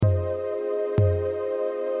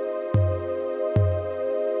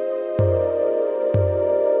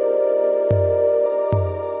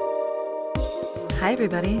Hi,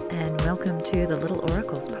 everybody, and welcome to the Little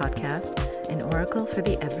Oracles podcast, an oracle for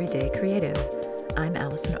the everyday creative. I'm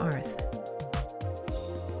Allison Arth.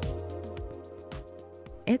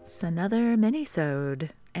 It's another minisode,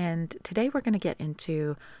 and today we're going to get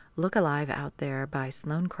into Look Alive Out There by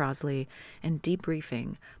Sloane Crosley and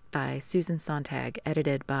Debriefing by Susan Sontag,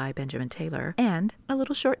 edited by Benjamin Taylor, and a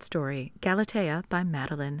little short story, Galatea by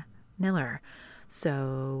Madeline Miller.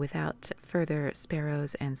 So without further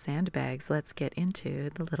sparrows and sandbags, let's get into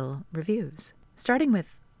the little reviews. Starting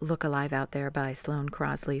with Look Alive Out There by Sloane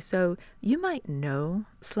Crosley. So you might know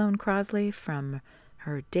Sloane Crosley from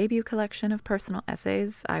her debut collection of personal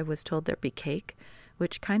essays, I Was Told There'd Be Cake,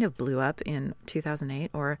 which kind of blew up in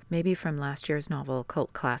 2008, or maybe from last year's novel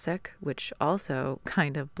Cult Classic, which also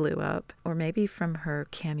kind of blew up, or maybe from her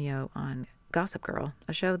cameo on Gossip Girl,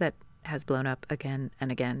 a show that has blown up again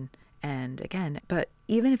and again and again. But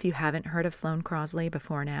even if you haven't heard of Sloane Crosley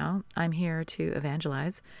before now, I'm here to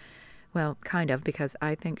evangelize. Well, kind of, because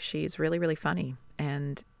I think she's really, really funny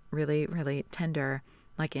and really, really tender,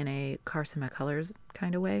 like in a Carson McCullers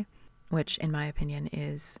kind of way, which in my opinion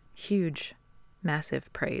is huge,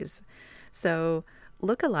 massive praise. So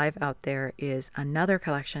Look Alive Out There is another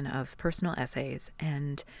collection of personal essays,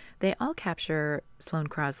 and they all capture Sloane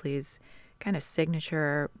Crosley's kind of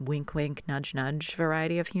signature wink, wink, nudge, nudge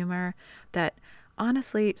variety of humor that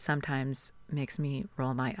honestly sometimes makes me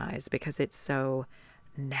roll my eyes because it's so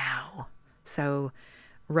now, so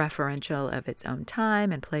referential of its own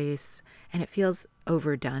time and place, and it feels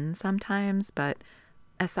overdone sometimes. But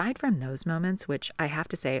aside from those moments, which I have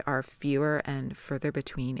to say are fewer and further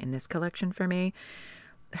between in this collection for me,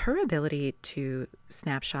 her ability to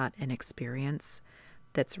snapshot an experience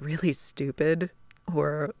that's really stupid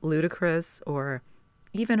or ludicrous or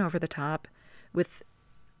even over the top with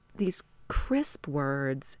these crisp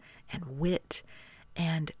words and wit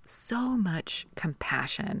and so much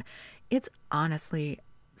compassion, it's honestly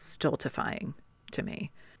stultifying to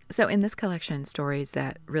me. So in this collection, stories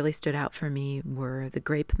that really stood out for me were The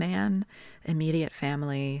Grape Man, Immediate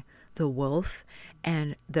Family, The Wolf,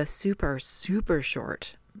 and the super, super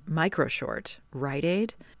short, micro short, Rite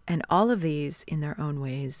Aid. And all of these, in their own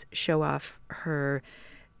ways, show off her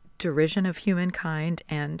derision of humankind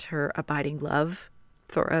and her abiding love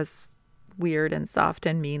for us weird and soft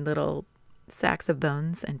and mean little sacks of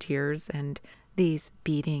bones and tears and these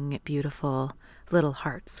beating, beautiful little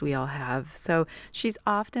hearts we all have. So she's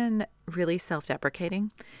often really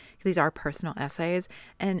self-deprecating. These are personal essays,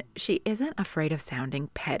 and she isn't afraid of sounding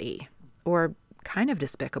petty or kind of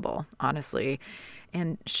despicable, honestly.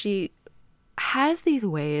 And she has these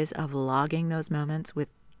ways of logging those moments with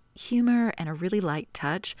humor and a really light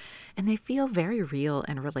touch, and they feel very real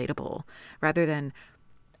and relatable rather than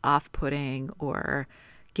off-putting or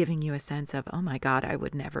giving you a sense of, oh my God, I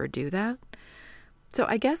would never do that. So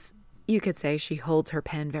I guess you could say she holds her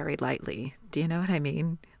pen very lightly. Do you know what I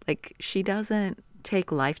mean? Like, she doesn't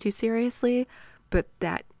take life too seriously, but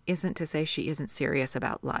that isn't to say she isn't serious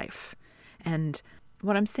about life. And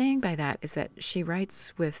what I'm saying by that is that she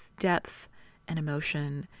writes with depth and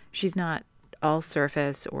emotion. She's not all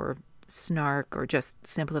surface or snark or just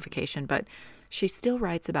simplification, but she still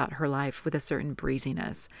writes about her life with a certain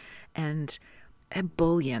breeziness and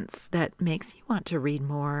ebullience that makes you want to read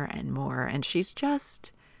more and more. And she's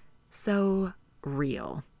just so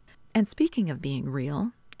real. And speaking of being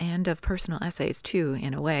real, and of personal essays too,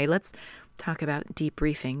 in a way, let's talk about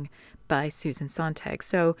Debriefing by Susan Sontag.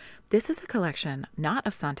 So this is a collection not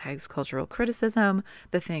of Sontag's cultural criticism,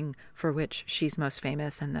 the thing for which she's most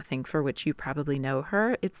famous and the thing for which you probably know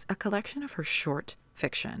her. It's a collection of her short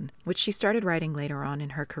fiction, which she started writing later on in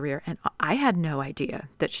her career. And I had no idea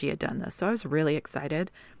that she had done this. So I was really excited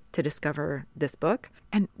to discover this book.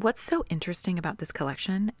 And what's so interesting about this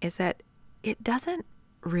collection is that it doesn't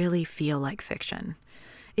really feel like fiction.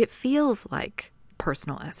 It feels like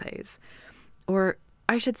personal essays, or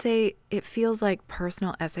I should say it feels like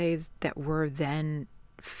personal essays that were then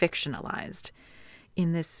fictionalized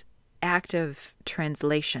in this act of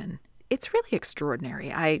translation. It's really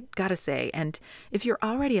extraordinary, I gotta say. And if you're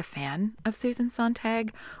already a fan of Susan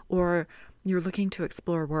Sontag, or you're looking to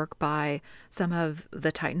explore work by some of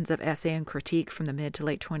the titans of essay and critique from the mid to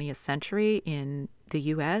late 20th century in the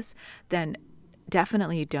U.S., then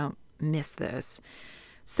definitely don't miss this.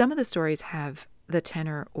 Some of the stories have the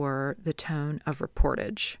tenor or the tone of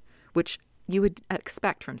reportage, which you would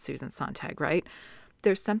expect from Susan Sontag, right?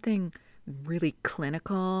 There's something really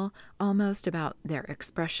clinical almost about their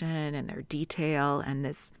expression and their detail and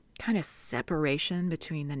this kind of separation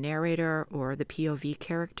between the narrator or the POV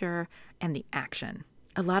character and the action.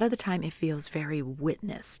 A lot of the time it feels very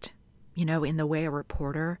witnessed in the way a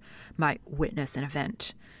reporter might witness an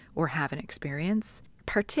event or have an experience,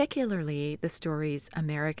 particularly the stories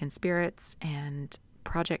American Spirits and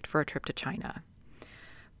Project for a Trip to China.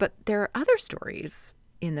 But there are other stories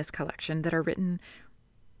in this collection that are written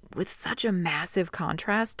with such a massive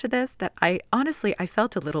contrast to this that I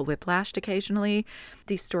felt a little whiplashed occasionally.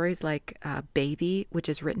 These stories like Baby, which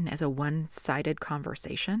is written as a one-sided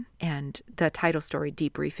conversation, and the title story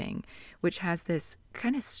Debriefing, which has this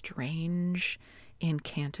kind of strange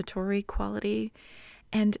incantatory quality.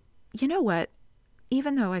 And you know what?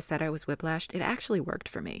 Even though I said I was whiplashed, it actually worked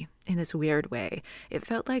for me in this weird way. It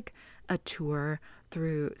felt like a tour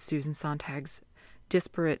through Susan Sontag's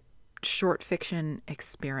disparate short fiction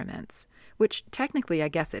experiments, which technically I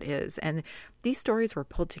guess it is. And these stories were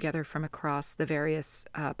pulled together from across the various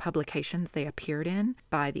publications they appeared in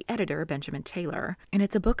by the editor, Benjamin Taylor. And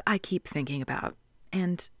it's a book I keep thinking about.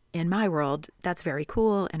 And in my world, that's very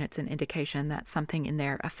cool, and it's an indication that something in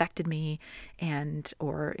there affected me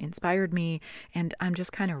or inspired me, and I'm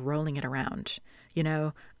just kind of rolling it around,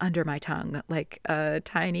 under my tongue like a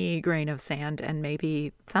tiny grain of sand, and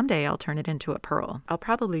maybe someday I'll turn it into a pearl. I'll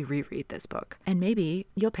probably reread this book, and maybe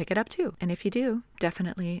you'll pick it up too. And if you do,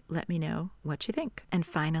 definitely let me know what you think. And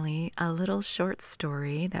finally, a little short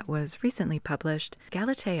story that was recently published,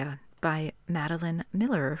 Galatea, by Madeline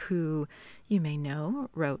Miller, who you may know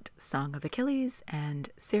wrote Song of Achilles and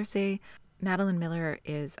Circe. Madeline Miller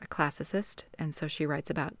is a classicist, and so she writes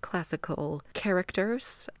about classical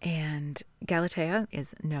characters, and Galatea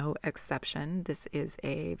is no exception. This is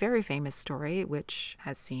a very famous story which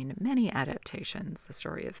has seen many adaptations. The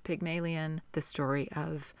story of Pygmalion, the story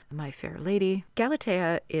of My Fair Lady.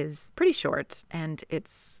 Galatea is pretty short, and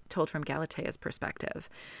it's told from Galatea's perspective.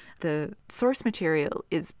 The source material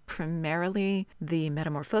is primarily the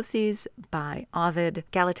Metamorphoses by Ovid.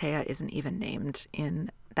 Galatea isn't even named in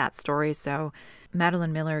that story, so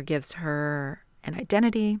Madeline Miller gives her an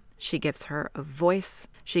identity, she gives her a voice,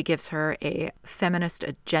 she gives her a feminist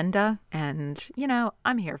agenda, and,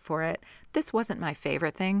 I'm here for it. This wasn't my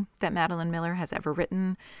favorite thing that Madeline Miller has ever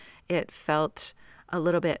written. It felt a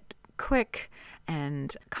little bit quick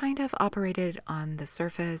and kind of operated on the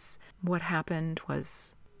surface. What happened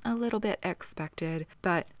was a little bit expected,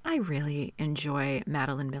 but I really enjoy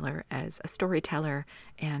Madeline Miller as a storyteller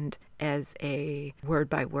and as a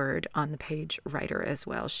word-by-word on-the-page writer as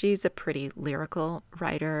well. She's a pretty lyrical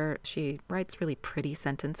writer. She writes really pretty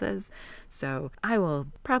sentences, so I will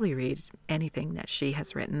probably read anything that she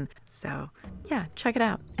has written. So yeah, check it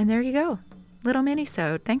out. And there you go. Little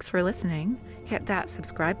minisode. Thanks for listening. Hit that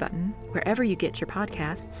subscribe button wherever you get your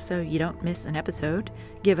podcasts so you don't miss an episode.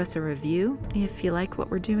 Give us a review if you like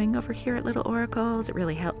what we're doing over here at Little Oracles. It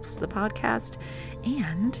really helps the podcast.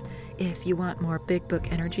 And if you want more big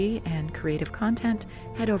book energy and creative content,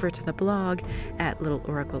 head over to the blog at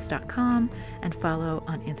littleoracles.com and follow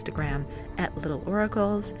on Instagram at Little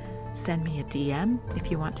Oracles. Send me a DM if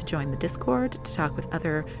you want to join the Discord to talk with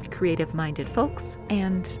other creative-minded folks.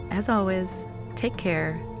 And as always, take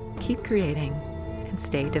care, keep creating, and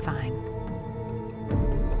stay divine.